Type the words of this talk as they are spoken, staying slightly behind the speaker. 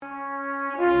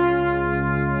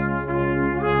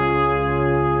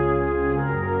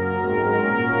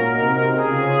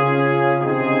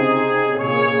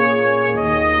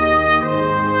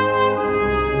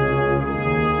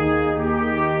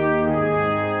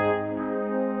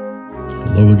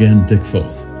Hello again, Dick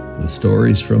Foth, with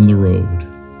Stories from the Road.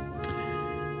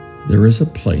 There is a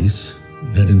place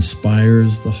that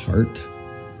inspires the heart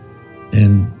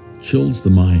and chills the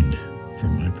mind,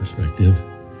 from my perspective.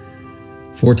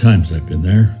 4 times I've been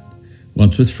there.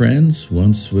 Once with friends,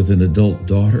 once with an adult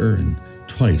daughter, and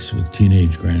twice with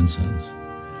teenage grandsons.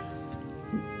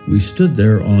 We stood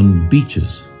there on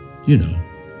beaches,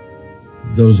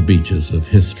 those beaches of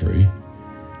history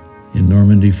in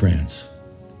Normandy, France.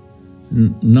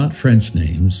 Not French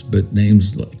names, but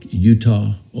names like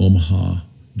Utah, Omaha,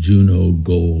 Juno,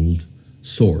 Gold,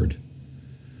 Sword.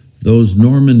 Those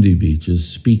Normandy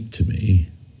beaches speak to me.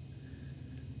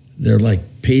 They're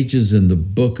like pages in the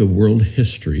book of world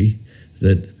history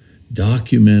that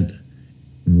document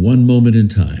one moment in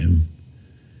time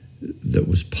that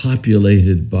was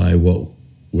populated by what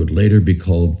would later be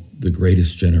called the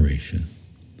Greatest Generation.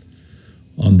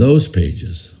 On those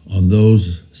pages, on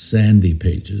those sandy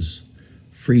pages,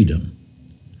 freedom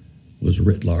was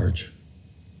writ large,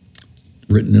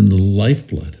 written in the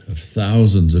lifeblood of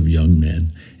thousands of young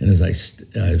men. And as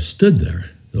I've stood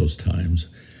there those times,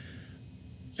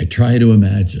 I try to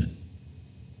imagine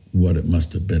what it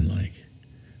must have been like.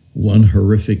 One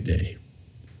horrific day,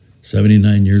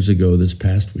 79 years ago this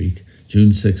past week,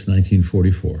 June 6,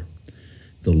 1944,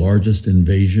 the largest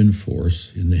invasion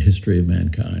force in the history of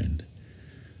mankind.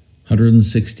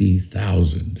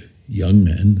 160,000 young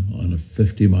men on a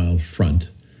 50-mile front,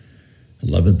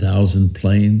 11,000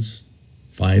 planes,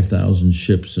 5,000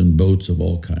 ships and boats of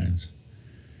all kinds.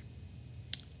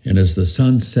 And as the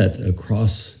sun set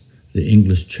across the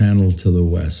English Channel to the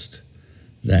west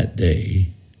that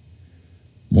day,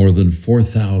 more than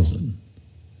 4,000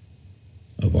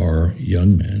 of our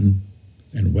young men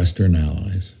and Western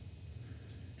allies,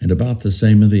 and about the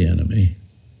same of the enemy,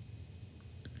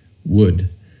 would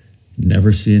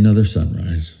never see another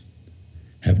sunrise,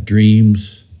 have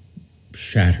dreams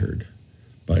shattered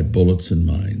by bullets and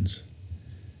mines,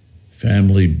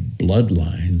 family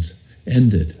bloodlines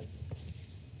ended.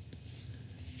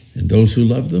 And those who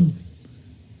loved them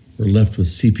were left with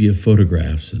sepia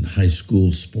photographs and high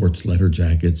school sports letter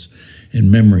jackets and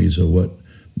memories of what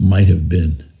might have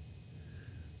been.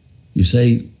 You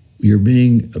say, you're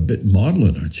being a bit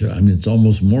maudlin, aren't you? I mean, it's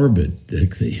almost morbid,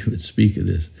 Dick, that you would speak of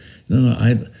this. No,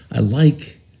 I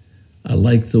like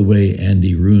the way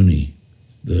Andy Rooney,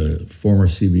 the former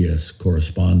CBS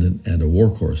correspondent and a war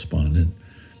correspondent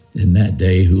in that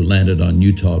day who landed on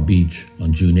Utah Beach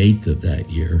on June 8th of that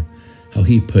year, how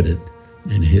he put it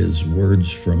in his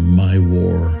Words from My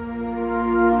War.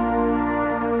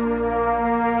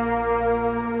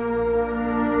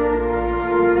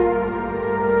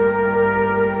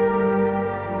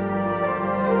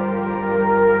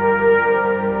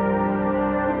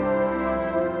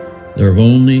 There have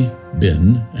only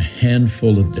been a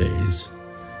handful of days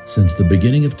since the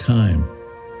beginning of time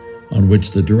on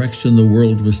which the direction the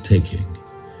world was taking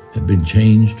had been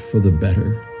changed for the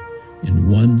better in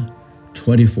one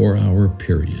 24-hour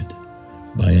period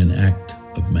by an act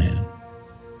of man.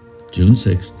 June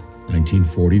 6,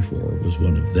 1944 was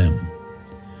one of them.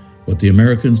 What the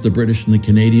Americans, the British, and the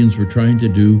Canadians were trying to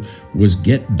do was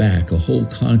get back a whole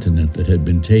continent that had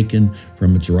been taken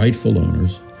from its rightful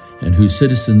owners and whose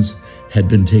citizens had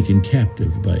been taken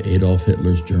captive by Adolf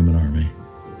Hitler's German army.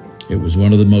 It was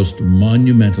one of the most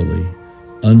monumentally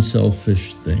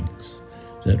unselfish things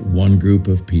that one group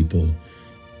of people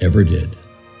ever did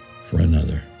for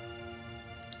another.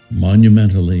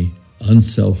 Monumentally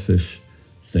unselfish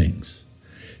things.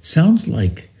 Sounds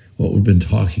like what we've been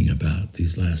talking about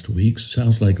these last weeks.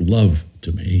 Sounds like love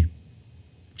to me.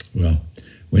 Well,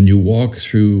 when you walk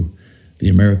through the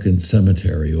American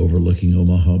cemetery overlooking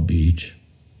Omaha Beach,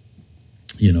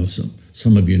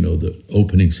 some of you know the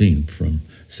opening scene from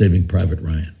Saving Private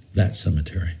Ryan, that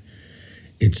cemetery.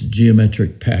 Its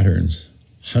geometric patterns,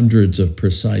 hundreds of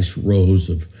precise rows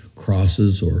of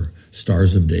crosses or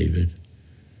stars of David,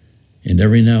 and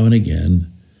every now and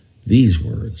again, these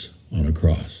words on a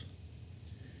cross.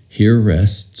 Here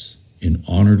rests in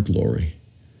honored glory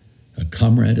a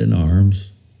comrade in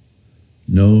arms,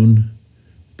 known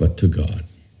but to God.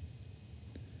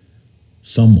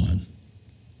 Someone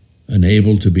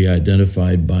unable to be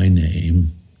identified by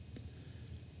name,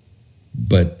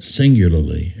 but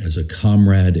singularly as a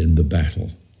comrade in the battle,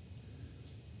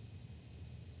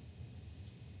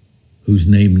 whose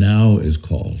name now is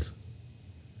called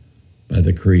by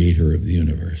the Creator of the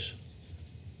universe.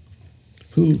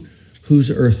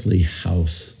 Whose earthly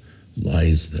house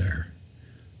lies there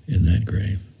in that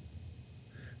grave?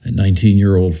 A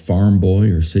 19-year-old farm boy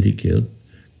or city kid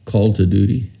called to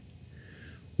duty?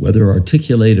 Whether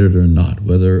articulated or not,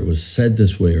 whether it was said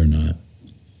this way or not,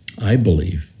 I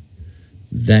believe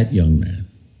that young man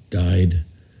died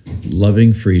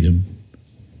loving freedom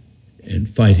and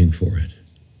fighting for it.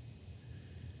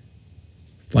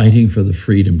 Fighting for the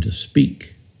freedom to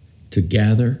speak, to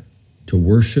gather, to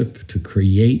worship, to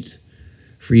create,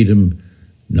 freedom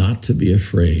not to be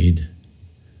afraid,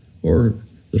 or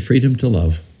the freedom to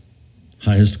love,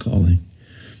 highest calling.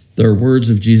 There are words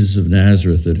of Jesus of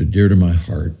Nazareth that are dear to my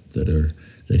heart,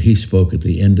 that he spoke at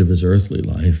the end of his earthly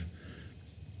life.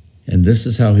 And this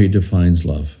is how he defines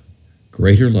love.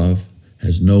 Greater love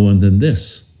has no one than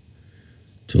this,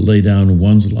 to lay down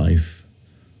one's life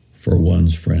for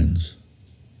one's friends.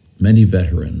 Many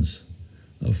veterans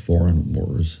of foreign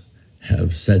wars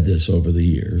have said this over the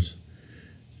years,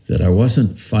 that I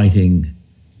wasn't fighting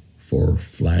for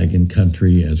flag and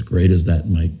country, as great as that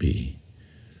might be,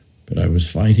 but I was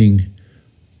fighting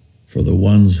for the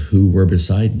ones who were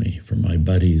beside me, for my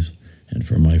buddies and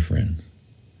for my friends.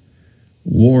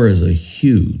 War is a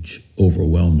huge,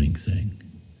 overwhelming thing.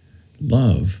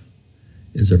 Love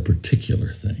is a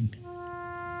particular thing.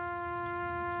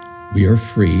 We are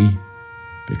free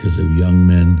because of young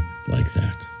men like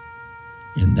that,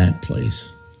 in that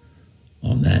place,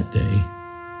 on that day,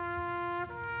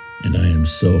 and I am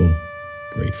so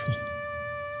grateful.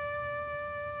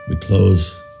 We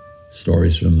close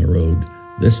Stories from the Road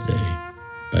this day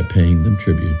by paying them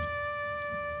tribute.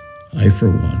 I, for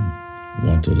one,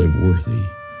 want to live worthy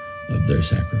of their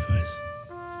sacrifice.